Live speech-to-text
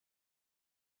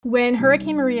When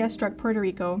Hurricane Maria struck Puerto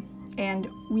Rico and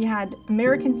we had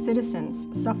American citizens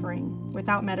suffering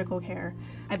without medical care,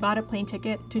 I bought a plane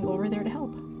ticket to go over there to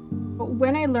help. But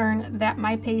when I learned that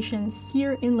my patients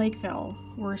here in Lakeville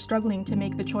were struggling to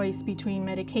make the choice between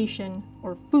medication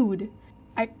or food,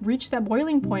 I reached that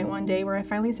boiling point one day where I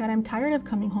finally said, I'm tired of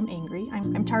coming home angry.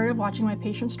 I'm tired of watching my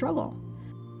patients struggle.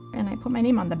 And I put my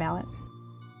name on the ballot.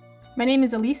 My name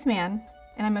is Elise Mann,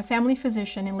 and I'm a family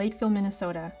physician in Lakeville,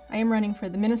 Minnesota. I am running for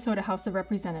the Minnesota House of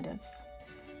Representatives.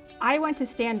 I want to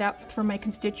stand up for my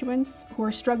constituents who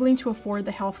are struggling to afford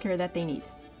the health care that they need.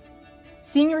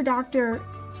 Seeing your doctor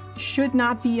should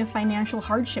not be a financial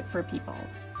hardship for people.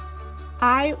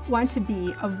 I want to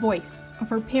be a voice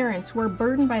for parents who are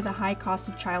burdened by the high cost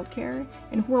of childcare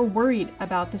and who are worried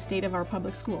about the state of our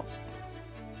public schools.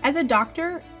 As a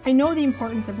doctor, I know the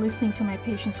importance of listening to my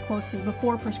patients closely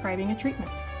before prescribing a treatment.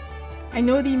 I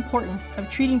know the importance of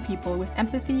treating people with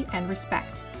empathy and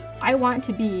respect. I want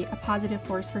to be a positive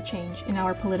force for change in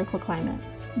our political climate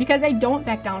because I don't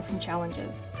back down from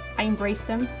challenges. I embrace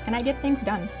them and I get things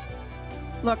done.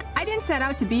 Look, I didn't set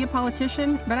out to be a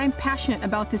politician, but I'm passionate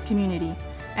about this community.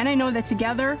 And I know that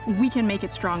together we can make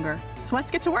it stronger. So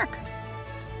let's get to work.